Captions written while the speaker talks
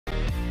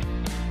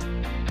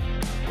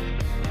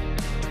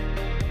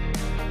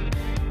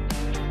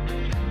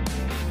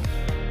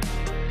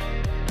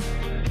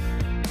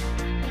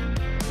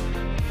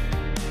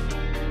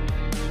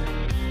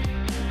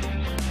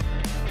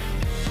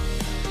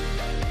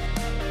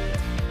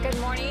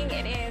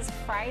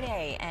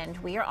Friday, and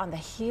we are on the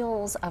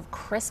heels of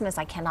Christmas.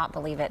 I cannot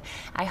believe it.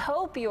 I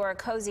hope you are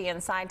cozy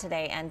inside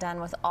today and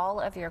done with all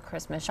of your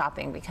Christmas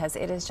shopping because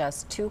it is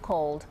just too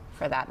cold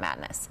for that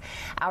madness.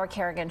 Our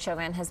Kerrigan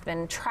Chauvin has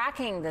been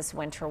tracking this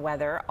winter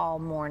weather all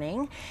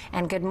morning.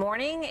 And good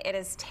morning. It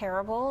is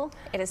terrible.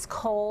 It is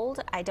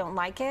cold. I don't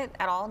like it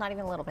at all, not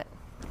even a little bit.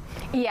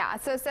 Yeah,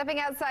 so stepping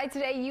outside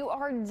today, you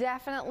are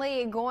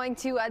definitely going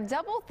to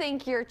double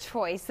think your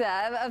choice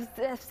of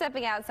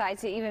stepping outside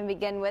to even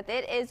begin with.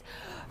 It is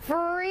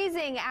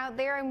freezing out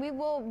there, and we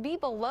will be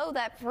below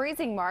that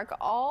freezing mark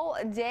all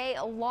day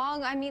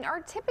long. I mean,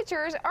 our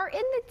temperatures are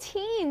in the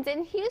teens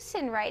in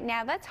Houston right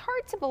now. That's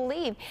hard to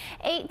believe.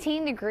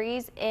 18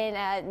 degrees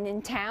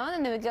in town,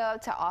 and then we go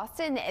up to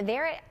Austin.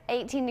 They're at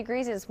 18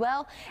 degrees as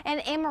well,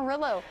 and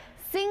Amarillo,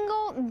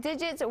 single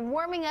digits,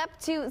 warming up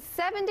to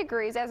 7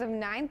 degrees as of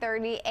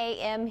 9:30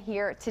 a.m.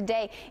 here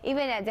today.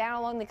 Even down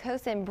along the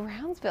coast in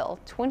Brownsville,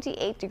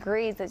 28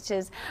 degrees, which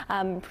is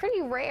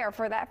pretty rare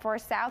for that far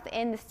south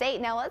in the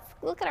state. Now let's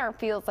look at our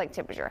feels like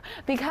temperature,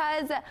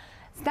 because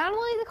it's not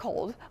only the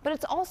cold, but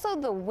it's also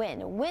the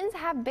wind. Winds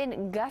have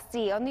been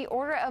gusty on the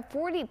order of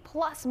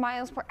 40+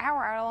 miles per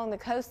hour out along the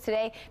coast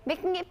today,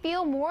 making it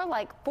feel more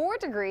like 4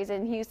 degrees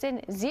in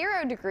Houston,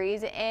 0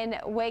 degrees in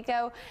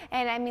Waco.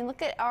 And I mean,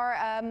 look at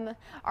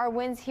our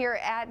winds here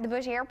at the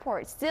Bush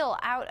Airport, still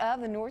out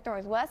of the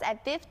north-northwest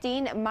at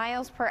 15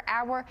 miles per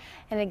hour.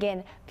 And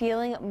again,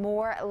 feeling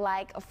more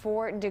like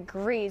 4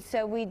 degrees.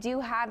 So we do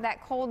have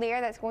that cold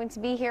air that's going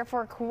to be here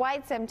for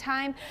quite some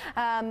time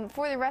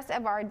for the rest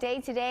of our day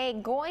today.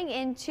 Going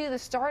into the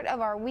start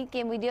of our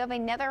weekend, we do have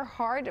another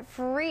hard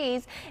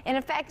freeze in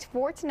effect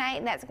for tonight,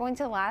 and that's going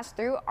to last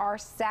through our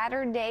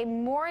Saturday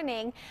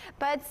morning.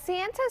 But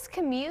Santa's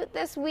commute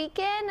this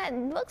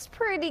weekend looks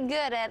pretty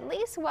good, at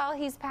least while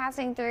he's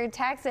passing through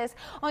Texas.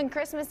 On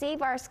Christmas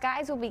Eve, our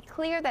skies will be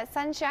clear, that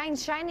sunshine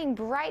shining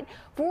bright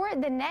for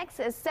the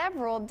next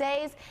several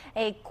days.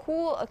 A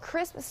cool,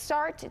 crisp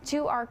start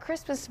to our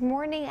Christmas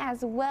morning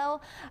as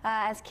well,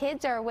 as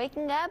kids are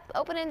waking up,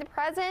 opening the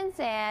presents,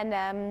 and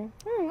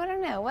I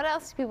don't know. What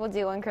else do people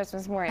do on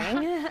Christmas morning?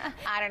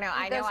 I don't know.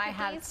 I know I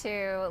have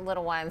 2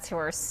 little ones who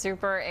are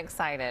super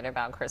excited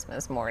about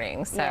Christmas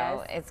morning. So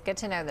yes, it's good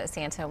to know that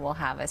Santa will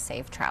have a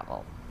safe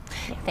travel.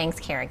 Yeah. Thanks,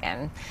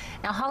 Kerrigan.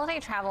 Now,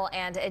 holiday travel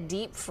and a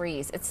deep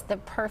freeze. It's the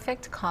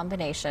perfect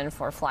combination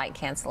for flight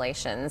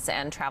cancellations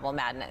and travel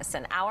madness.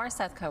 And our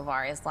Seth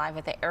Kovar is live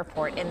at the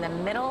airport in the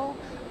middle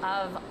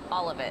of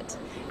all of it.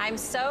 I'm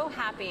so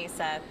happy,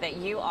 Seth, that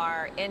you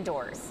are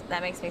indoors.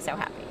 That makes me so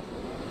happy.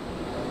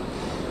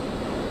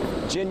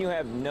 Jen, you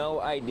have no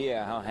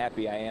idea how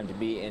happy I am to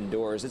be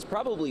indoors. It's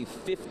probably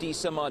 50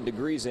 some odd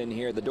degrees in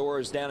here. The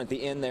doors down at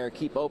the end there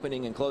keep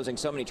opening and closing.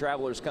 So many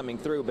travelers coming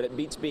through, but it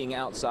beats being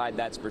outside,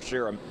 that's for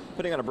sure. I'm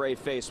putting on a brave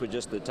face with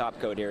just the top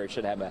coat here. It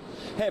should have a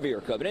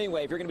heavier coat. But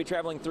anyway, if you're going to be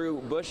traveling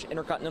through Bush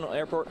Intercontinental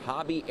Airport,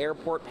 Hobby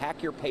Airport,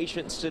 pack your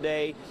patience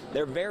today.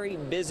 They're very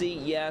busy,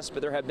 yes,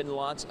 but there have been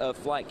lots of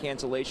flight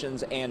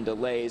cancellations and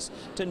delays.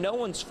 To no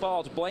one's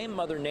fault, blame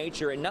Mother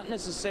Nature, and not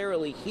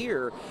necessarily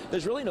here.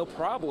 There's really no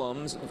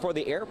problems for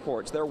the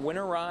airports. They're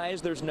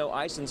winterized. There's no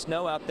ice and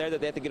snow out there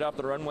that they have to get off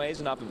the runways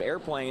and off of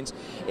airplanes.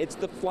 It's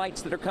the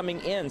flights that are coming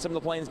in. Some of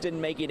the planes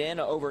didn't make it in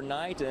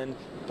overnight, and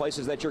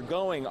places that you're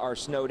going are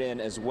snowed in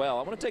as well.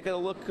 I want to take a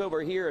look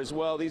over here as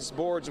well. These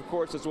boards, of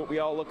course, is what we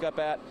all look up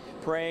at,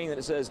 praying that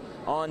it says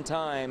on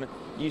time.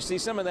 You see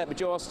some of that, but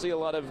you also see a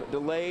lot of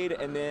delayed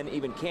and then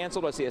even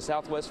canceled. I see a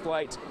Southwest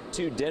flight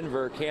to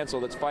Denver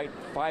canceled. That's flight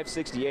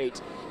 568.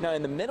 Now,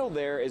 in the middle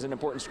there is an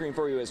important screen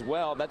for you as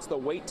well. That's the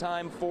wait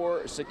time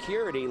for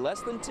security.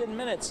 Less than 10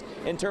 minutes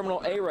in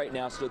Terminal A right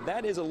now, so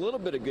that is a little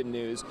bit of good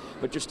news,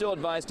 but you're still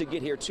advised to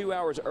get here 2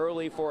 hours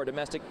early for a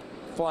domestic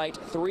flight,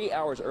 3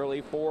 hours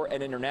early for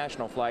an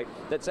international flight.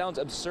 That sounds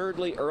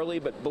absurdly early,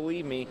 but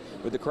believe me,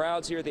 with the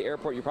crowds here at the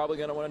airport, you're probably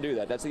going to want to do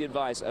that. That's the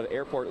advice of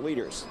airport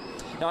leaders.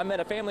 Now, I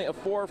met a family of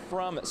 4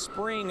 from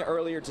Spring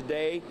earlier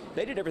today.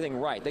 They did everything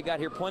right. They got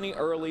here plenty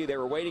early. They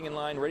were waiting in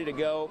line, ready to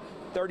go.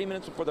 30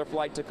 minutes before their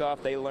flight took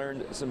off, they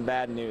learned some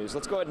bad news.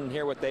 Let's go ahead and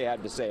hear what they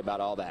had to say about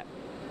all that.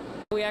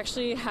 We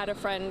actually had a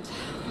friend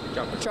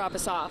drop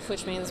us off,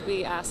 which means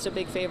we asked a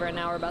big favor, and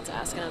now we're about to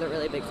ask another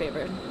really big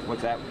favor.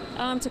 What's that?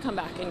 To come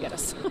back and get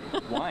us.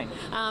 Why?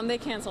 They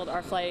canceled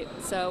our flight,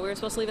 so we were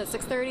supposed to leave at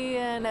 6:30,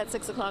 and at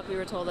 6 o'clock we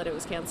were told that it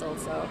was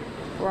canceled. So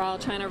we're all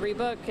trying to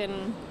rebook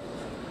and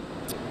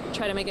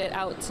try to make it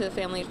out to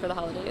family for the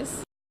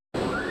holidays.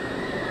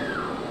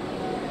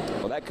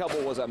 That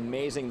couple was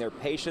amazing. Their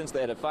patience.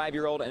 They had a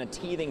 5-year-old and a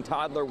teething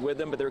toddler with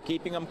them, but they're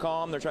keeping them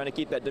calm. They're trying to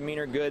keep that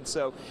demeanor good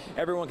so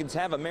everyone can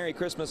have a Merry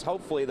Christmas.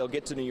 Hopefully they'll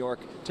get to New York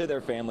to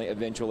their family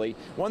eventually.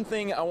 One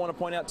thing I want to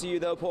point out to you,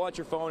 though, pull out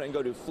your phone and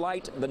go to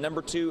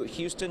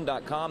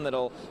flight2houston.com.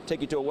 That'll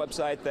take you to a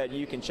website that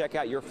you can check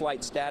out your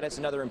flight status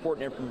and other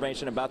important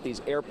information about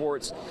these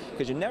airports,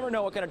 because you never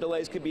know what kind of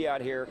delays could be out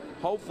here.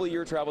 Hopefully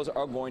your travels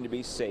are going to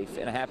be safe,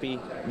 and a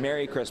happy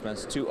Merry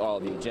Christmas to all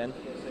of you. Jen?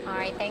 All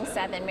right, thanks,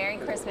 Seth, and Merry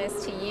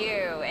Christmas to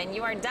you. And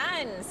you are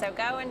done, so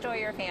go enjoy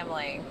your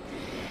family.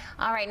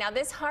 All right, now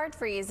this hard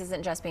freeze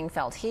isn't just being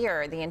felt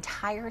here. The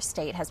entire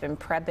state has been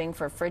prepping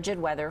for frigid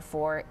weather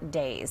for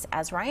days.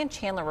 As Ryan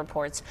Chandler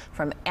reports,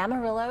 from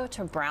Amarillo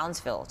to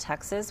Brownsville,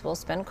 Texas will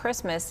spend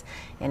Christmas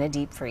in a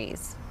deep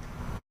freeze.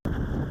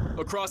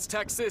 Across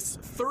Texas,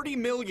 30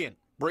 million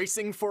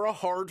bracing for a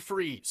hard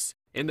freeze.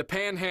 In the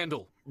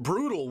Panhandle,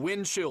 brutal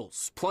wind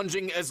chills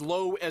plunging as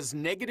low as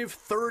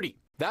 -30.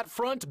 That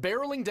front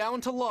barreling down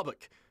to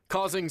Lubbock,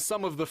 causing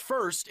some of the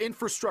first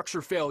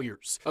infrastructure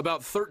failures.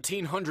 About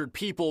 1,300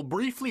 people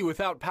briefly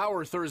without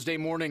power Thursday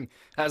morning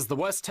as the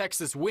West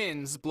Texas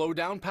winds blow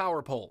down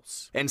power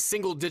poles. And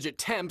single-digit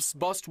temps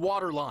bust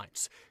water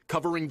lines,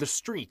 covering the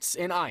streets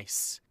in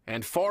ice.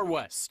 And far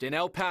west in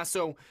El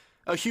Paso,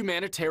 a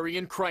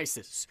humanitarian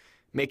crisis,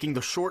 making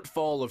the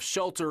shortfall of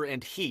shelter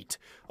and heat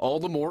all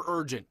the more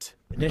urgent.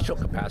 Initial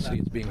capacity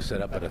is being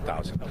set up at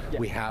 1,000.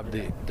 We have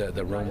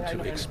the room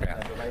to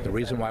expand. The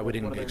reason why we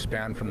didn't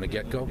expand from the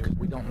get-go, because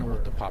we don't know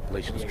what the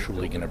population is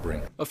truly going to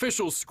bring.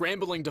 Officials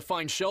scrambling to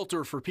find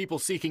shelter for people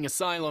seeking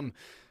asylum,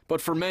 but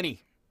for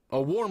many,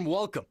 a warm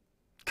welcome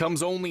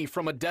comes only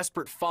from a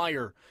desperate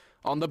fire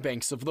on the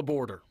banks of the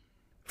border.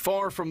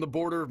 Far from the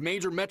border,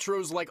 major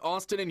metros like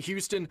Austin and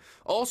Houston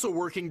also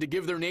working to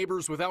give their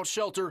neighbors without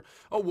shelter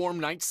a warm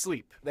night's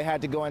sleep. They had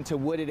to go into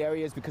wooded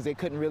areas because they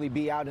couldn't really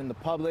be out in the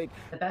public.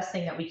 The best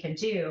thing that we can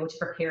do to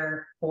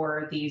prepare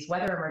for these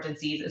weather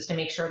emergencies is to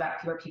make sure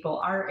that fewer people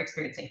are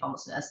experiencing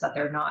homelessness, that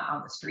they're not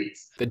on the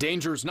streets. The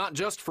danger's not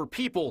just for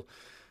people.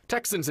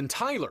 Texans in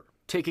Tyler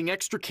taking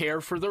extra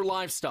care for their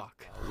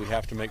livestock. We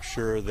have to make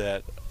sure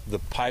that the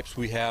pipes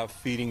we have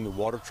feeding the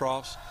water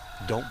troughs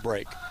don't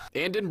break.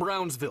 And in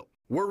Brownsville,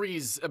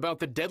 worries about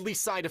the deadly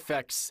side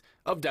effects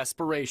of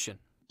desperation.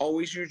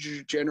 Always use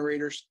your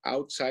generators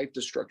outside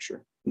the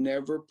structure.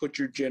 Never put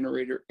your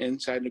generator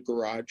inside the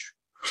garage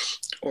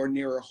or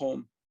near a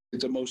home.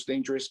 It's the most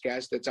dangerous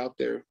gas that's out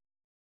there.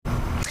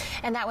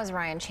 And that was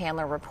Ryan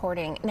Chandler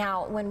reporting.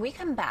 Now, when we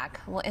come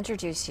back, we'll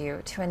introduce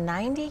you to a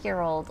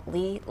 90-year-old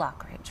Lee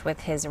Lockridge with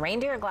his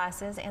reindeer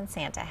glasses and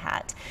Santa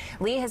hat.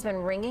 Lee has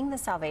been ringing the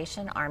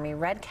Salvation Army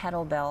red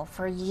kettlebell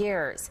for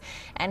years,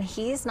 and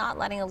he's not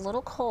letting a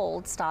little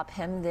cold stop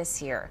him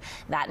this year.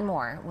 That and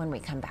more when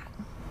we come back.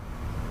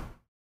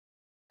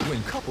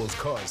 When couples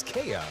cause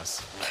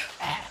chaos,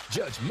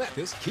 Judge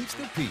Mathis keeps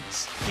the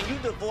peace. Can you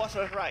divorce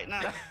us right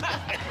now?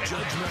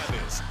 Judge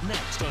Mathis,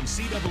 next on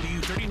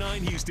CW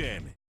 39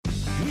 Houston.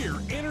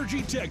 We're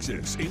Energy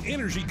Texas, an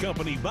energy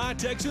company by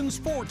Texans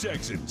for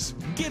Texans.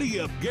 Giddy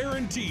Up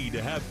guaranteed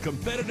to have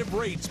competitive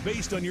rates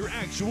based on your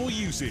actual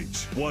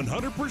usage.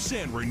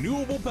 100%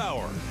 renewable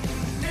power.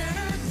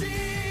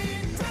 Energy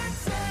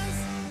Texas.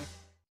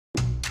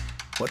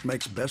 What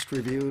makes best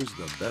reviews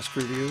the best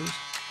reviews?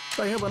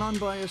 They have an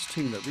unbiased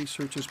team that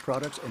researches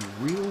products in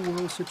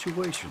real-world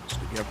situations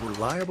to give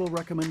reliable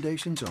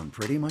recommendations on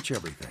pretty much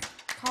everything.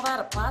 Call that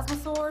a plasma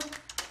sword?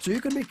 So you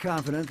can be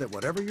confident that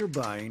whatever you're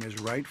buying is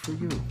right for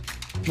you,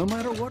 no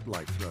matter what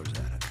life throws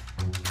at it.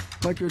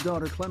 Like your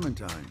daughter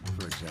Clementine,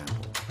 for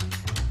example.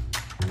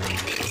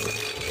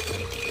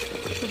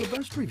 For the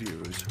best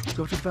reviews,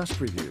 go to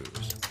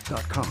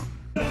bestreviews.com.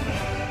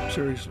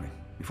 Seriously,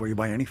 before you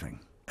buy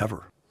anything,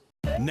 ever.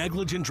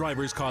 Negligent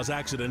drivers cause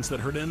accidents that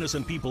hurt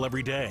innocent people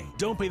every day.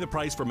 Don't pay the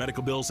price for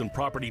medical bills and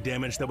property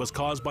damage that was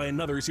caused by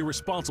another's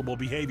irresponsible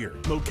behavior.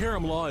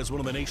 Mokaram Law is one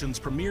of the nation's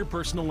premier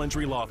personal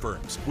injury law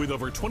firms, with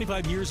over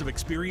 25 years of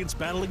experience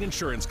battling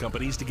insurance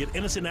companies to get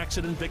innocent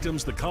accident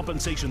victims the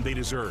compensation they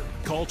deserve.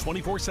 Call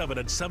 24/7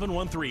 at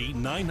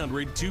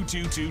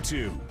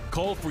 713-900-2222.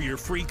 Call for your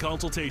free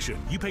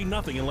consultation. You pay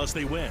nothing unless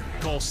they win.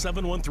 Call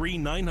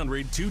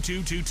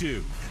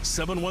 713-900-2222.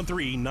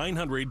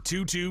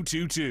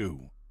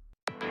 713-900-2222.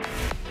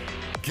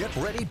 Get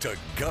ready to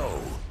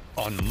go.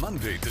 On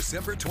Monday,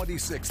 December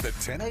 26th at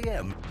 10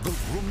 a.m., the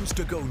Rooms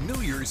to Go New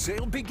Year's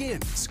sale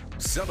begins.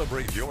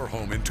 Celebrate your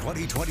home in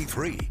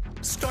 2023.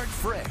 Start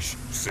fresh,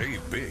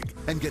 save big,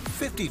 and get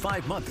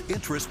 55-month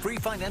interest-free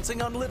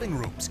financing on living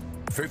rooms,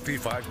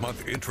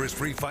 55-month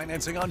interest-free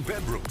financing on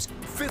bedrooms,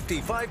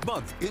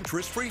 55-month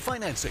interest-free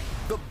financing.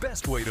 The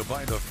best way to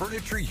buy the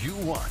furniture you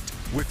want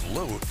with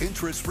low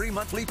interest-free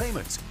monthly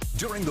payments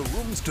during the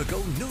Rooms to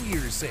Go New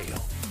Year's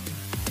sale.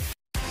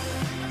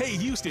 Hey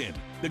Houston,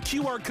 the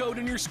QR code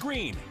on your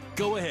screen.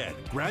 Go ahead,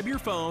 grab your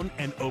phone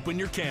and open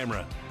your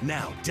camera.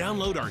 Now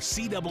download our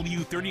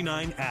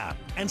CW39 app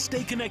and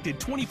stay connected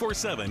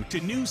 24/7 to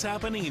news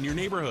happening in your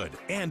neighborhood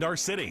and our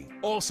city.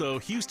 Also,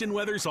 Houston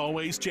weather's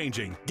always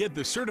changing. Get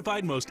the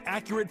certified most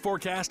accurate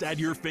forecast at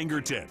your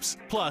fingertips,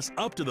 plus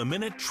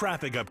up-to-the-minute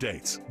traffic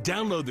updates.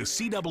 Download the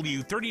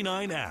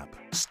CW39 app.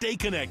 Stay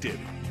connected.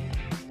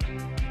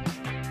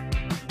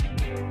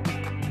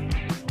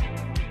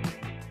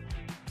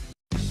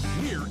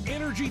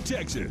 Energy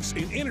Texas,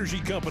 an energy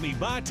company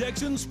by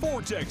Texans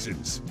for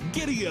Texans.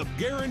 Giddy Up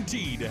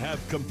guaranteed to have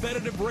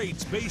competitive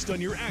rates based on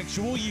your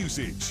actual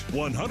usage.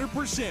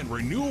 100%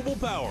 renewable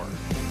power.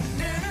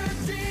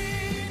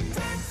 Energy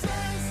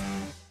Texas.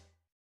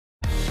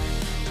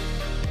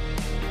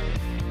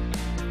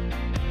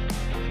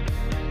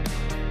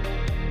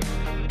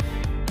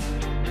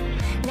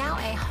 Now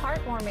a hard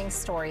heartwarming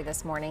story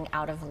this morning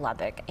out of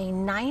Lubbock. A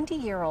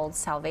 90-year-old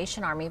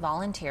Salvation Army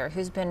volunteer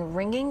who's been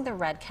ringing the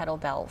red kettle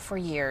bell for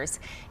years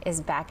is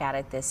back at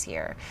it this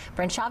year.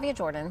 Brenshavia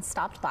Jordan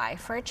stopped by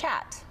for a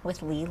chat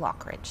with Lee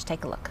Lockridge.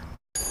 Take a look.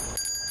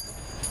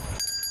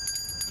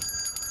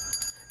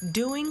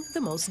 Doing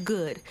the most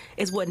good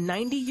is what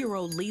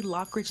 90-year-old Lee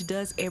Lockridge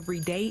does every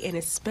day, and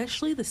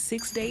especially the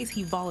 6 days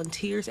he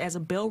volunteers as a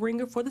bell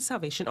ringer for the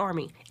Salvation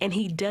Army. And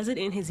he does it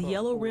in his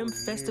yellow-rimmed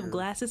festive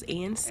glasses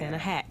and Santa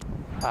hat.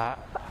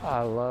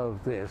 I love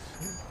this,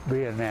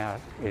 being out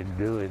and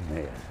doing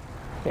this,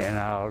 and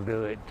I'll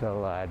do it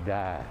till I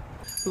die.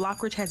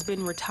 Lockridge has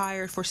been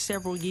retired for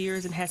several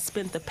years and has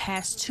spent the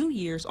past 2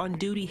 years on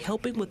duty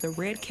helping with the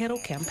Red Kettle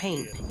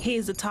campaign. He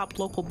is the top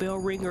local bell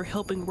ringer,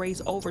 helping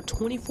raise over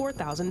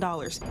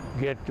 $24,000.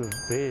 Get to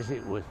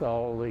visit with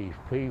all these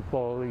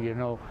people, you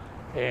know,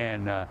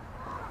 and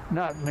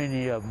not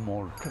many of them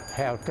will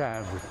have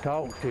time to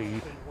talk to you,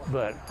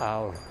 but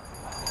I'll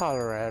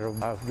holler at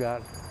them. I've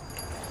got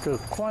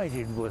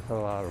acquainted with a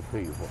lot of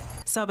people.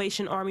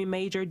 Salvation Army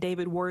Major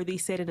David Worthy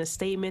said in a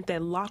statement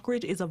that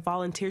Lockridge is a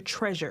volunteer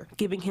treasure,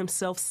 giving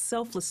himself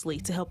selflessly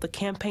to help the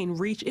campaign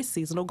reach its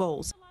seasonal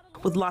goals,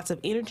 with lots of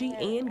energy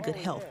and good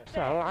health.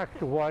 I like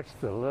to watch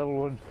the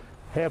little ones,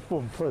 help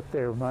them put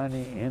their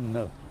money in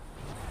the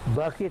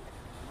bucket,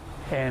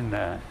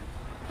 and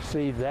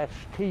see, that's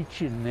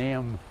teaching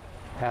them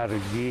how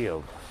to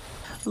give.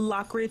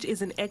 Lockridge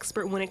is an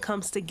expert when it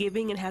comes to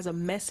giving and has a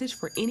message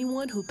for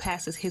anyone who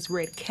passes his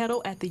red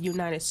kettle at the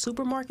United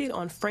Supermarket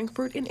on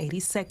Frankfort and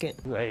 82nd.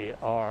 They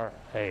are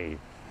a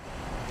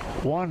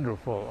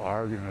wonderful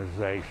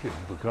organization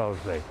because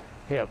they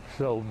help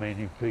so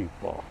many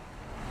people.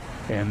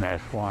 And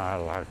that's why I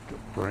like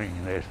to ring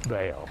this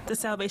bell. The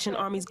Salvation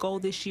Army's goal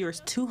this year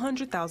is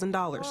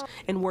 $200,000,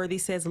 and Worthy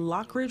says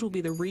Lockridge will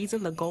be the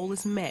reason the goal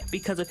is met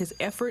because of his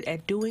effort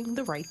at doing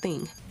the right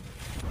thing.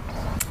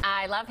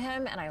 I love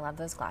him, and I love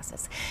those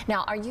glasses.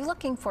 Now, are you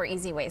looking for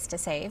easy ways to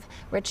save?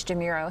 Rich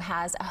DeMuro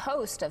has a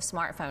host of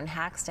smartphone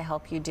hacks to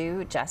help you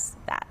do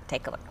just that.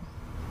 Take a look.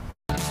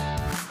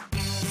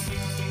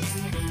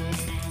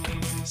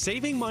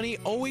 Saving money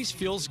always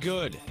feels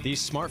good.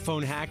 These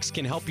smartphone hacks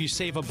can help you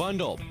save a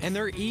bundle, and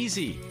they're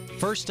easy.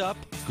 First up,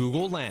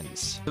 Google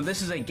Lens. So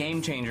this is a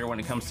game changer when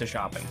it comes to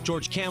shopping.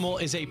 George Camel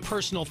is a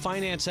personal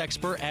finance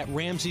expert at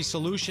Ramsey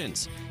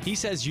Solutions. He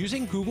says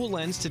using Google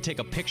Lens to take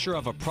a picture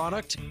of a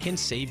product can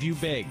save you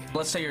big.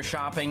 Let's say you're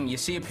shopping, you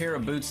see a pair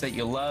of boots that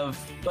you love,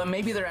 but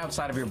maybe they're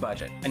outside of your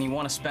budget and you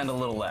want to spend a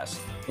little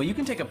less. Well, you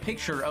can take a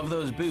picture of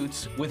those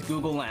boots with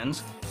Google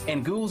Lens,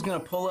 and Google's going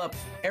to pull up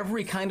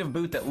every kind of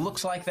boot that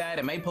looks like that.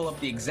 It may pull up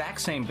the exact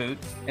same boot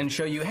and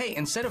show you, hey,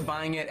 instead of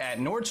buying it at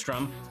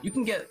Nordstrom, you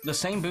can get the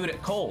same boot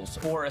at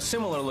Kohl's or a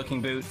similar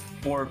looking boot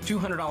for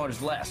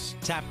 $200 less.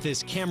 Tap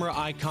this camera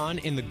icon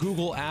in the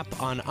Google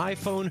app on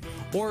iPhone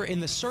or in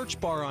the search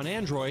bar on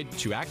Android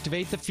to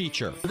activate the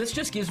feature. This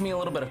just gives me a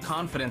little bit of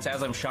confidence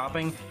as I'm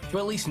shopping to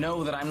at least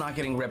know that I'm not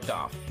getting ripped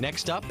off.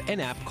 Next up, an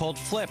app called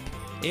Flip.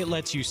 It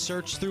lets you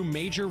search through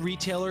major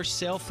retailer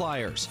sale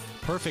flyers,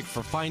 perfect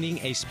for finding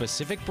a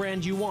specific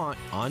brand you want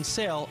on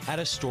sale at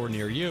a store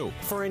near you.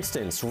 For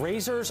instance,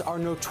 razors are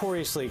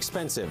notoriously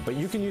expensive, but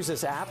you can use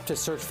this app to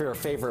search for your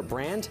favorite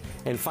brand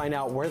and find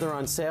out where they're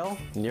on sale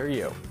near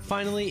you.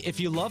 Finally,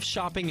 if you love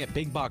shopping at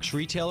big box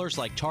retailers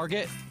like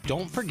Target,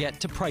 don't forget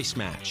to price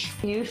match.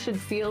 You should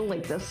feel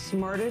like the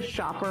smartest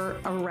shopper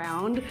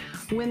around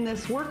when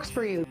this works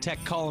for you. Tech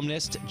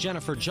columnist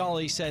Jennifer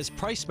Jolly says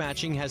price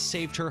matching has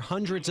saved her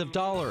hundreds of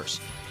dollars.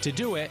 To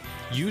do it,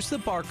 use the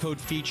barcode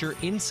feature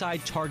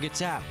inside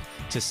Target's app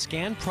to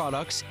scan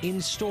products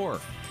in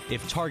store.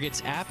 If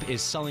Target's app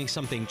is selling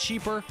something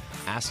cheaper,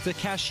 ask the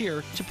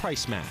cashier to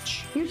price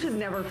match. You should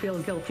never feel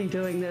guilty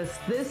doing this.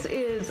 This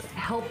is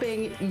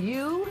helping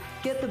you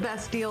get the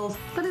best deals,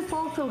 but it's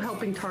also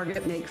helping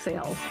Target make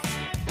sales.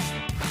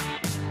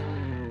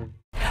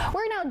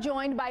 We're now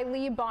joined by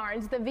Lee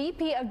Barnes, the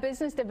VP of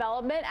Business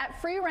Development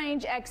at Free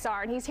Range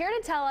XR, and he's here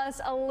to tell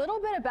us a little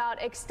bit about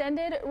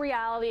extended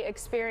reality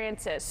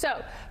experiences.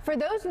 So, for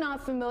those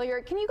not familiar,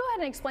 can you go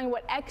ahead and explain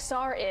what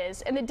XR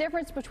is and the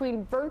difference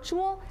between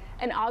virtual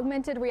and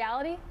augmented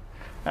reality?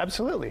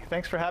 Absolutely.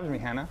 Thanks for having me,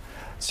 Hannah.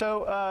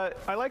 So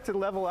I like to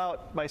level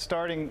out by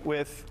starting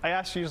with, I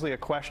ask usually a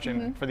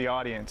question for the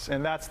audience,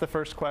 and that's the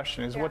first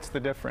question is, what's the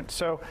difference?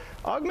 So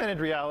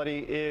augmented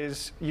reality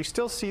is you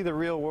still see the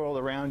real world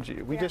around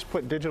you. We just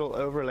put digital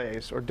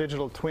overlays or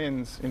digital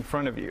twins in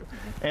front of you.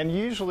 And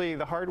usually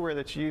the hardware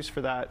that's used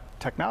for that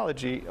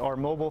technology are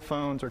mobile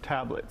phones or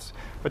tablets.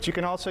 But you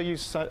can also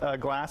use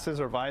glasses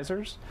or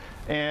visors,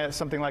 and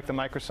something like the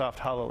Microsoft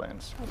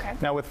HoloLens.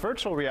 Now with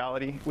virtual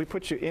reality, we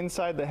put you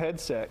inside the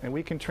headset, and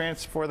we can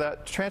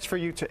transfer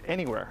you to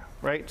anywhere,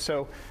 right?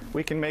 So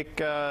we can make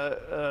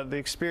the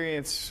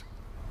experience,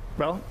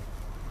 well,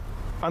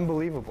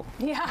 unbelievable.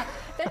 Yeah,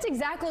 that's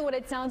exactly what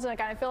it sounds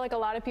like. I feel like a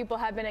lot of people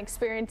have been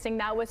experiencing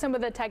that with some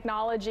of the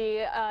technology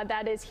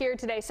that is here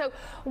today. So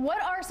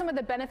what are some of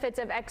the benefits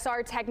of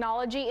XR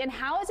technology, and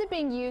how is it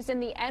being used in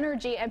the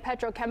energy and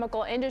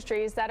petrochemical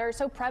industries that are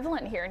so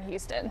prevalent here in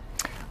Houston?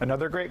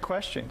 Another great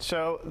question.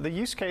 So the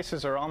use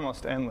cases are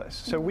almost endless.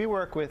 So we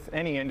work with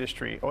any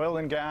industry, oil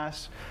and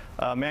gas,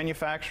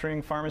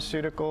 manufacturing,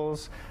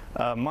 pharmaceuticals,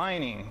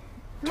 mining,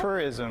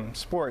 tourism,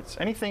 sports,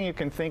 anything you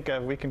can think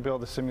of, we can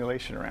build a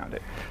simulation around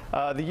it.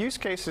 The use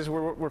cases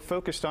we're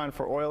focused on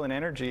for oil and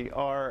energy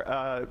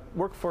are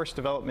workforce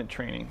development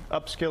training,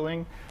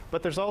 upskilling,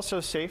 but there's also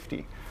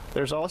safety.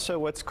 There's also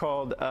what's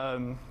called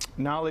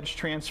knowledge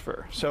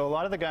transfer. So a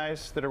lot of the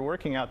guys that are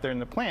working out there in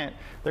the plant,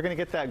 they're going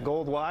to get that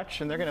gold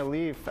watch and they're going to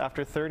leave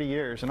after 30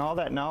 years, and all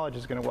that knowledge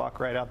is going to walk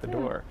right out the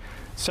door.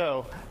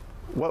 So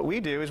what we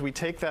do is we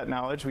take that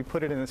knowledge, we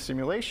put it in the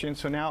simulation,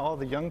 so now all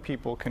the young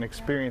people can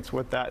experience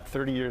what that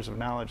 30 years of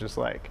knowledge is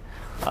like.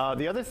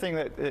 The other thing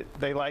that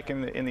they like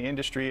in the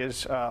industry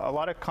is a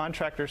lot of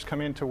contractors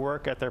come in to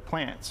work at their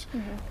plants,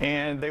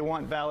 and they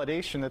want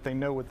validation that they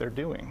know what they're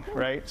doing,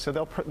 right? So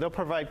they'll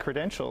provide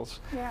credentials,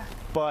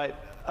 but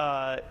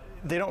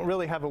they don't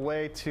really have a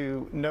way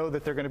to know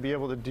that they're going to be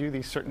able to do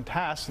these certain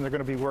tasks, and they're going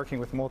to be working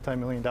with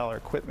multi-million-dollar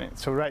equipment.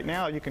 So right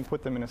now you can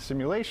put them in a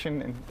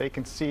simulation and they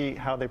can see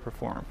how they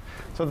perform.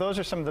 So those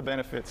are some of the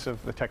benefits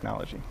of the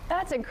technology.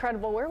 That's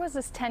incredible. Where was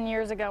this 10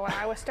 years ago when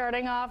I was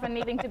starting off and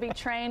needing to be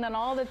trained on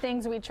all the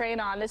things we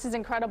train on? This is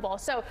incredible.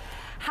 So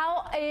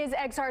how is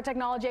XR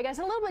technology, I guess,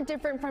 a little bit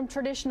different from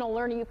traditional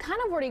learning? You kind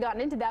of already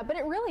gotten into that, but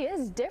it really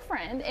is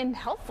different and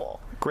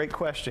helpful. Great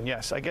question.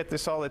 Yes, I get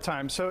this all the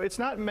time. So it's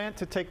not meant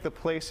to take the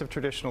place of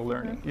traditional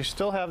learning. You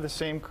still have the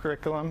same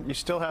curriculum. You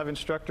still have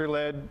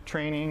instructor-led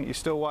training. You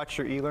still watch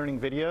your e-learning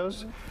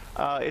videos.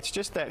 It's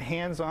just that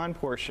hands-on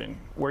portion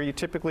where you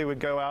typically would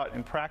go out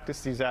and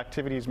practice these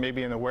activities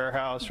maybe in the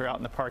warehouse or out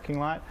in the parking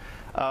lot.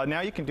 Now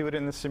you can do it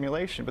in the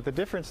simulation, but the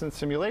difference in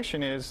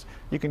simulation is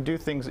you can do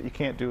things that you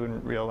can't do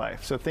in real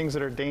life. So things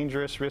that are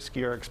dangerous,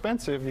 risky, or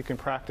expensive, you can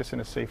practice in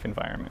a safe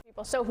environment.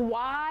 So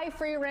why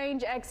Free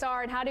Range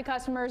XR, and how do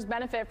customers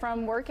benefit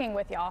from working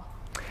with y'all?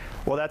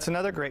 Well, that's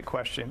another great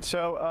question.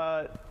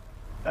 So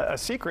a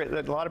secret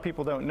that a lot of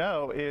people don't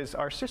know is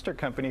our sister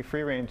company,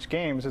 Free Range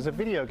Games, is a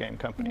video game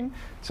company.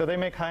 So they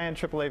make high-end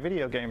AAA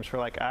video games for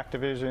like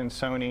Activision,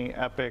 Sony,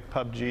 Epic,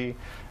 PUBG,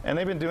 and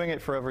they've been doing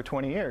it for over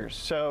 20 years.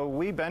 So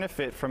we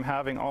benefit from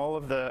having all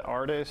of the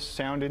artists,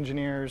 sound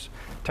engineers,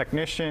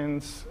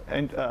 technicians,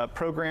 and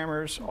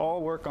programmers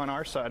all work on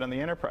our side, on the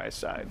enterprise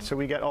side. So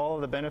we get all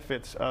of the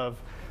benefits of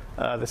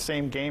the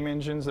same game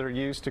engines that are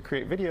used to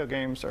create video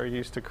games are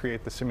used to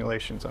create the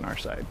simulations on our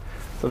side.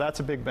 So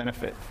that's a big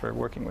benefit for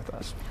working with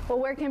us. Well,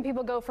 where can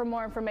people go for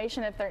more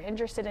information if they're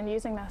interested in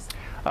using this?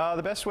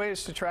 The best way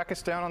is to track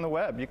us down on the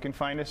web. You can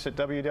find us at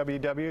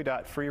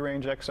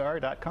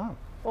www.freerangexr.com.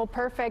 Well,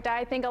 perfect.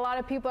 I think a lot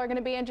of people are going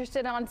to be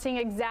interested in seeing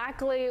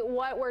exactly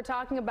what we're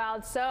talking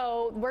about.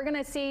 So we're going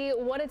to see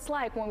what it's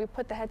like when we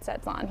put the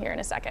headsets on here in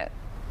a second.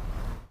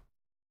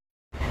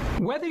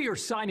 Whether you're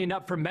signing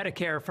up for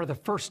Medicare for the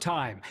first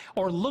time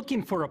or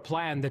looking for a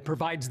plan that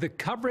provides the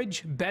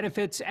coverage,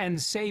 benefits,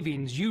 and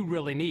savings you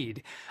really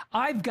need,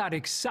 I've got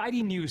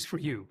exciting news for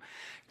you.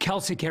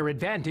 Kelsey Care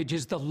Advantage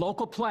is the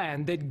local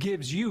plan that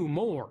gives you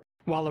more.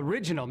 While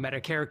original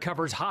Medicare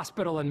covers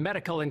hospital and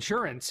medical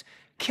insurance,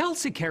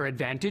 Kelsey Care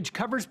Advantage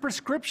covers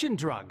prescription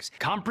drugs,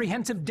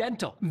 comprehensive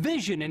dental,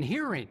 vision and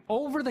hearing,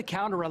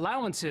 over-the-counter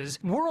allowances,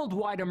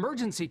 worldwide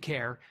emergency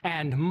care,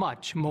 and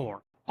much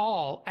more.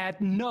 All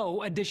at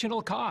no additional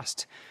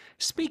cost.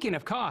 Speaking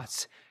of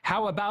costs,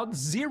 how about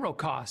zero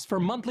cost for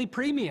monthly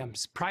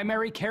premiums,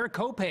 primary care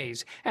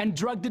copays, and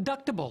drug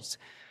deductibles?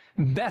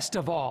 Best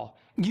of all,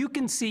 you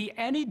can see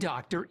any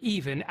doctor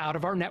even out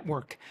of our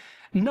network.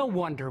 No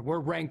wonder we're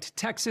ranked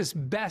Texas'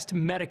 best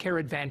Medicare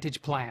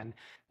Advantage plan.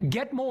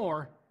 Get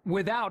more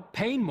without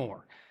paying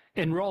more.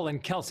 Enroll in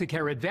Kelsey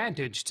Care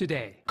Advantage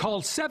today.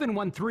 Call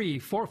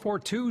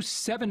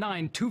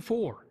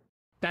 713-442-7924.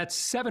 That's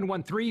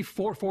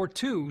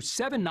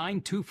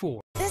 713-442-7924.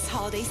 This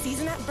holiday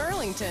season at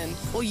Burlington,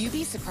 will you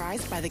be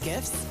surprised by the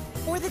gifts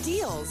or the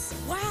deals?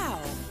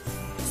 Wow!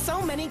 So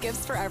many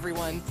gifts for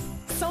everyone.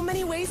 So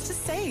many ways to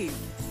save.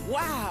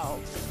 Wow!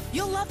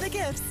 You'll love the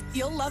gifts.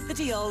 You'll love the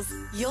deals.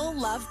 You'll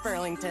love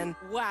Burlington.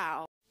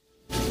 Wow!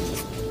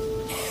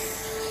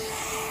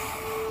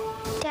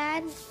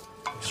 Dad?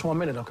 Just 1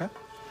 minute, okay?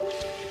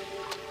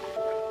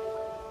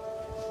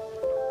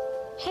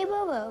 Hey,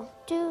 Bobo,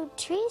 do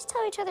trees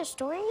tell each other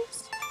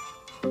stories?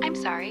 I'm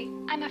sorry.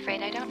 I'm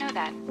afraid I don't know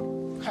that.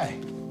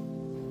 Hey,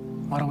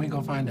 why don't we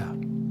go find out?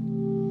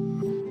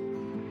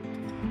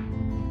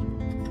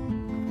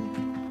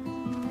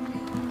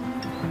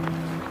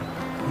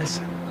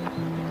 Listen.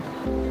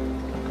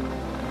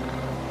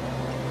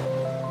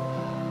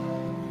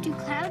 Do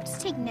clouds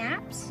take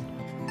naps?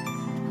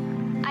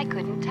 I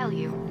couldn't tell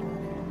you.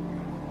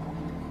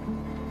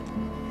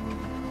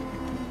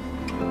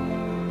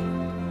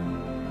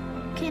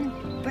 Can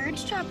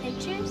birds draw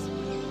pictures?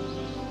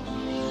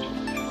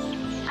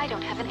 I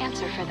don't have an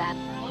answer for that.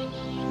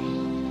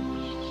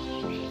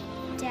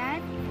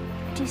 Dad,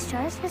 do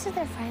stars visit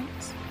their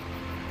friends?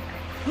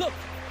 Look!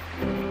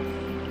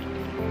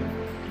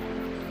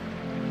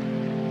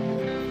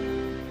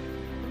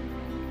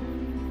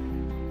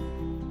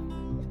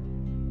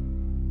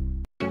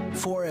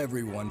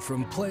 everyone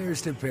from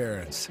players to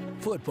parents.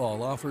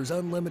 Football offers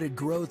unlimited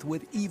growth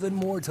with even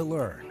more to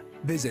learn.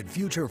 Visit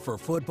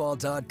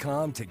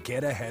futureforfootball.com to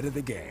get ahead of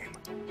the game.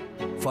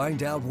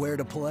 Find out where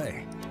to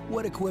play,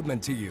 what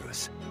equipment to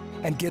use,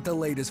 and get the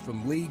latest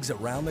from leagues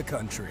around the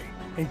country,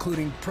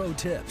 including pro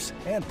tips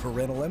and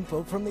parental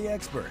info from the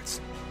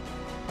experts.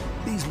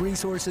 These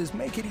resources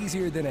make it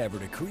easier than ever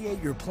to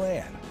create your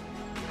plan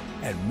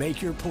and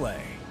make your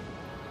play.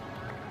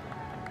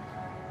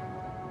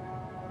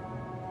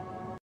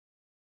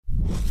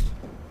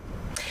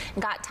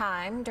 Got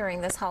time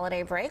during this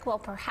holiday break? Well,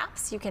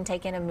 perhaps you can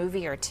take in a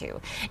movie or two.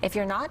 If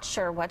you're not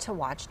sure what to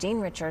watch, Dean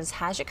Richards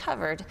has you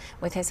covered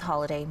with his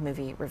holiday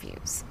movie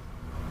reviews.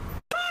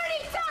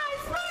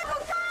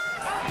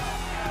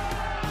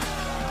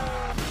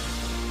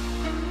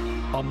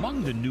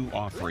 Among the new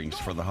offerings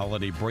for the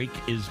holiday break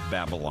is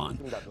Babylon,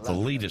 the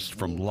latest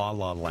from La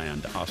La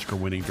Land,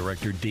 Oscar-winning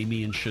director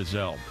Damien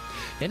Chazelle.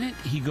 In it,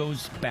 he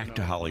goes back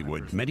to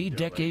Hollywood many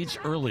decades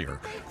earlier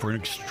for an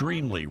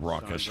extremely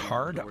raucous,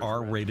 hard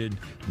R-rated,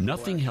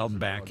 nothing held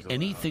back,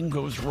 anything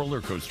goes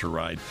roller coaster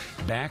ride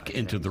back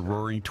into the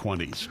roaring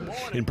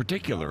 20s. In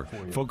particular,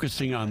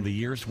 focusing on the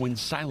years when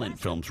silent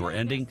films were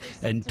ending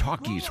and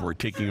talkies were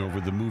taking over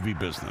the movie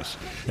business.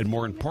 And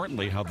more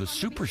importantly, how the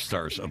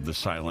superstars of the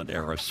silent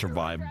era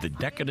survived the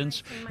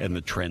decadence and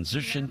the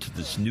transition to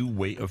this new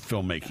way of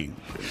filmmaking.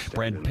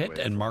 Brad Pitt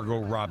and Margot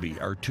Robbie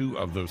are two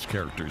of those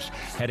characters,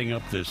 heading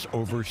up this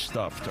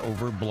overstuffed,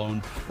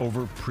 overblown,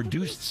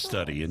 overproduced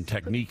study in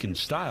technique and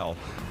style,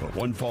 but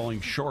one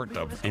falling short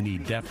of any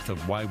depth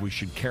of why we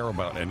should care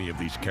about any of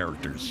these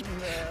characters.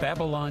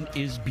 Babylon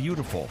is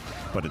beautiful,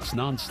 but its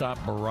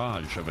nonstop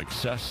barrage of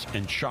excess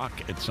and shock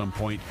at some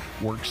point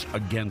works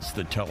against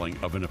the telling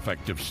of an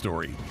effective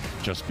story.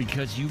 Just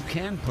because you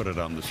can put it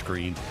on the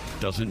screen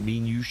doesn't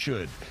mean you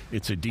should.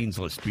 It's a Dean's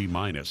List B-.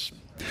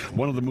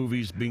 One of the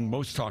movies being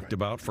most talked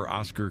about for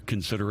Oscar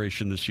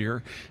consideration this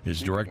year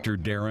is director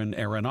Darren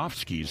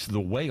Aronofsky's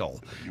The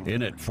Whale.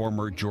 In it,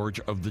 former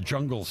George of the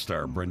Jungle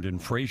star Brendan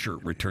Fraser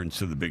returns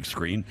to the big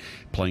screen,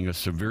 playing a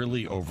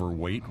severely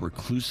overweight,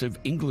 reclusive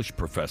English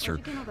professor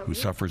who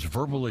suffers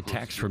verbal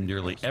attacks from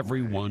nearly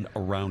everyone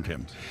around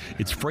him.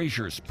 It's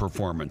Fraser's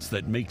performance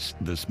that makes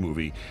this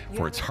movie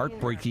for its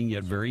heartbreaking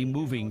yet very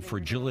moving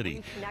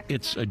fragility.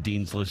 It's a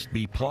Dean's List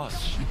B+.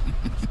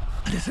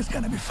 This is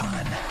gonna be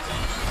fun.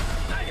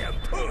 I am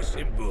Puss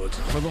in Boots.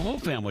 For the whole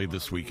family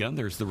this weekend,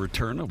 there's the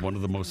return of one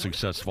of the most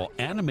successful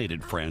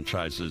animated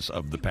franchises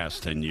of the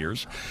past 10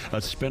 years,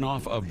 a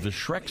spin-off of the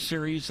Shrek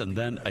series, and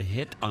then a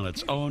hit on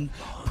its own,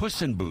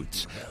 Puss in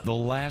Boots. The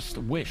Last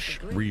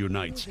Wish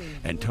reunites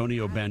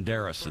Antonio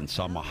Banderas and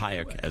Salma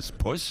Hayek as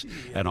Puss,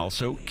 and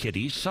also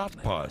Kitty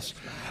Softpaws.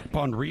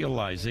 Upon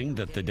realizing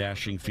that the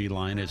dashing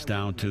feline is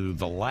down to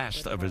the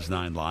last of his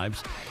 9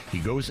 lives, he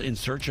goes in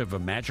search of a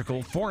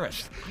magical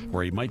forest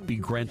where he might be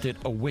granted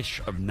a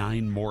wish of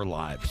 9 more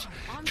lives.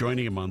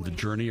 Joining him on the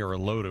journey are a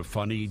load of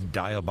funny,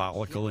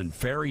 diabolical, and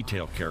fairy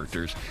tale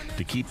characters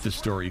to keep the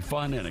story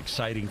fun and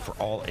exciting for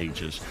all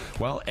ages,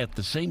 while at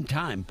the same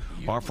time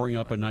offering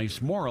up a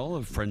nice moral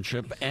of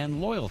friendship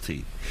and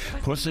loyalty.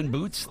 Puss in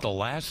Boots: The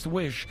Last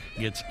Wish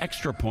gets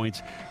extra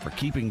points for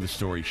keeping the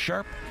story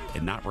sharp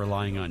and not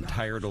relying on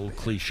tired old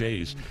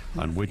cliches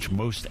on which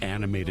most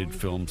animated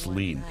films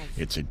lean.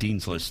 It's a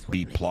Dean's List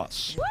B+.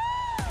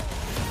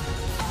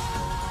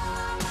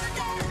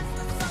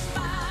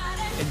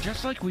 And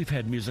just like we've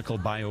had musical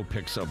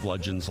biopics of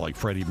legends like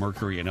Freddie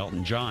Mercury and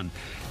Elton John,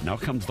 now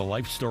comes the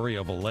life story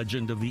of a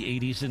legend of the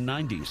 80s and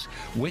 90s,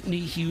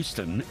 Whitney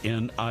Houston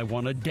in I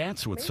Wanna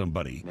Dance with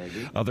Somebody.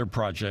 Other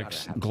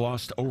projects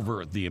glossed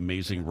over the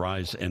amazing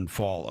rise and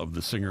fall of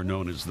the singer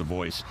known as The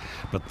Voice,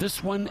 but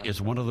this one is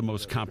one of the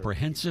most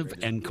comprehensive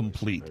and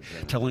complete,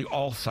 telling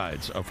all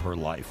sides of her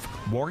life,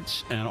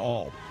 warts and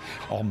all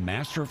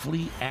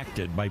masterfully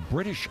acted by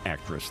British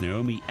actress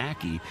Naomi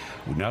Ackie,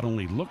 who not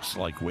only looks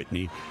like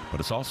Whitney, but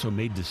is also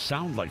made to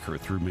sound like her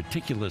through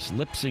meticulous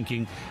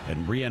lip-syncing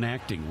and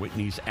reenacting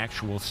Whitney's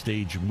actual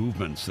stage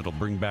movements that'll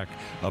bring back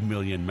a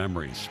million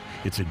memories.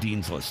 It's a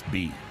Dean's List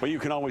B. Well, you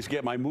can always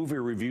get my movie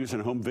reviews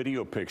and home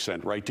video pics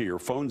sent right to your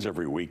phones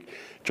every week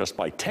just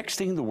by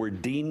texting the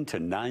word Dean to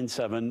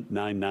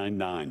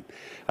 97999.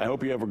 I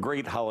hope you have a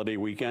great holiday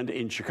weekend.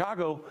 In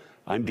Chicago,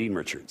 I'm Dean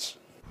Richards.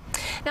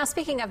 Now,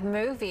 speaking of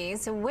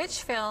movies,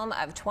 which film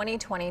of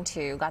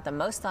 2022 got the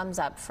most thumbs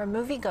up for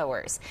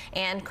moviegoers?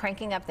 And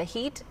cranking up the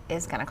heat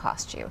is going to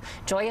cost you.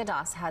 Joya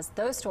Doss has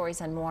those stories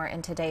and more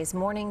in today's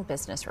Morning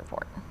Business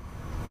Report.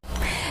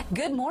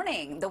 Good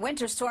morning. The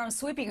winter storm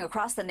sweeping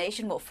across the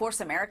nation will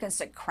force Americans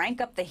to crank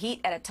up the heat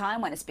at a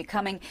time when it's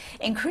becoming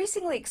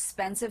increasingly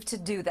expensive to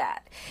do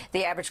that.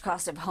 The average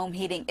cost of home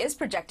heating is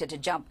projected to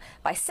jump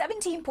by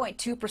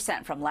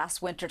 17.2% from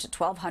last winter to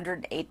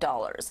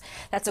 $1,208.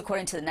 That's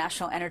according to the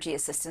National Energy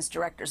Assistance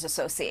Directors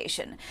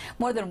Association.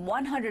 More than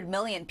 100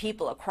 million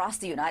people across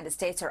the United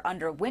States are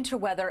under winter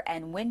weather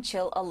and wind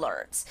chill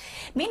alerts.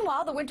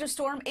 Meanwhile, the winter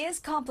storm is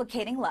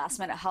complicating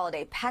last-minute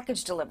holiday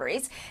package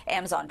deliveries.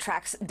 Amazon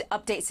tracks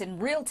updates updates in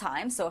real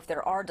time, so if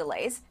there are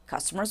delays,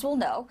 customers will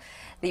know.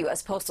 The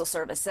U.S. Postal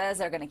Service says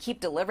they're going to keep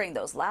delivering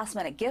those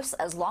last-minute gifts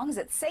as long as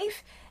it's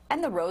safe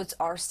and the roads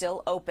are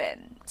still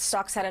open.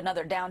 Stocks had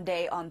another down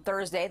day on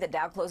Thursday, the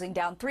Dow closing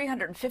down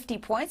 350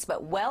 points,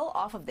 but well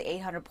off of the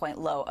 800-point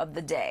low of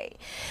the day.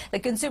 The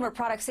Consumer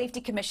Product Safety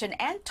Commission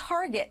and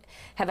Target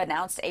have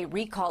announced a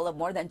recall of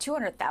more than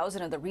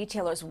 200,000 of the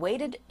retailer's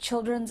weighted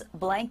children's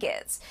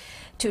blankets.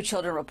 2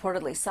 children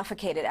reportedly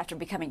suffocated after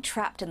becoming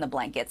trapped in the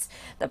blankets.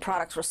 The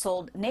products were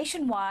sold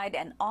nationwide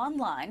and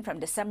online from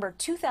December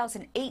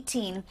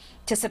 2018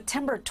 to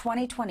September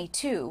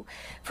 2022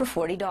 for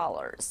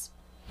 $40.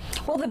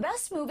 Well, the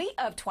best movie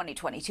of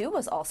 2022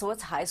 was also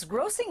its highest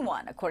grossing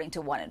one, according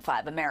to 1 in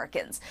 5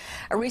 Americans.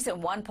 A recent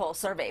OnePoll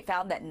survey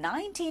found that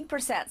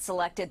 19%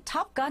 selected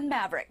Top Gun: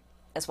 Maverick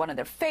as one of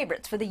their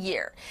favorites for the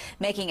year,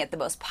 making it the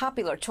most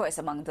popular choice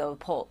among those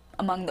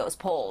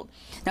polled.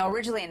 Now,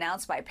 originally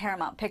announced by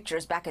Paramount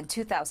Pictures back in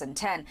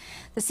 2010,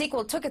 the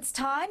sequel took its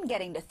time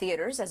getting to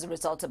theaters as a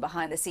result of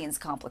behind-the-scenes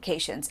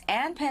complications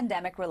and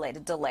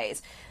pandemic-related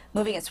delays,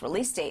 moving its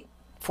release date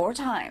 4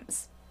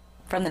 times.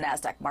 From the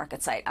NASDAQ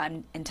market site,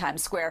 I'm in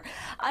Times Square.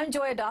 I'm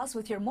Joya Doss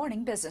with your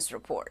morning business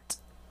report.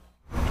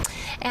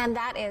 And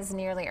that is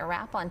nearly a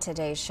wrap on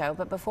today's show.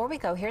 But before we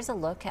go, here's a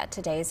look at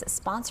today's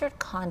sponsored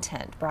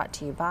content brought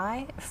to you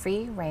by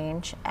Free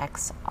Range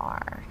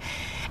XR.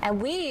 And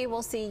we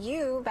will see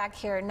you back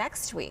here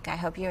next week. I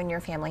hope you and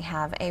your family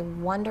have a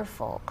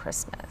wonderful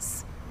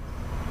Christmas.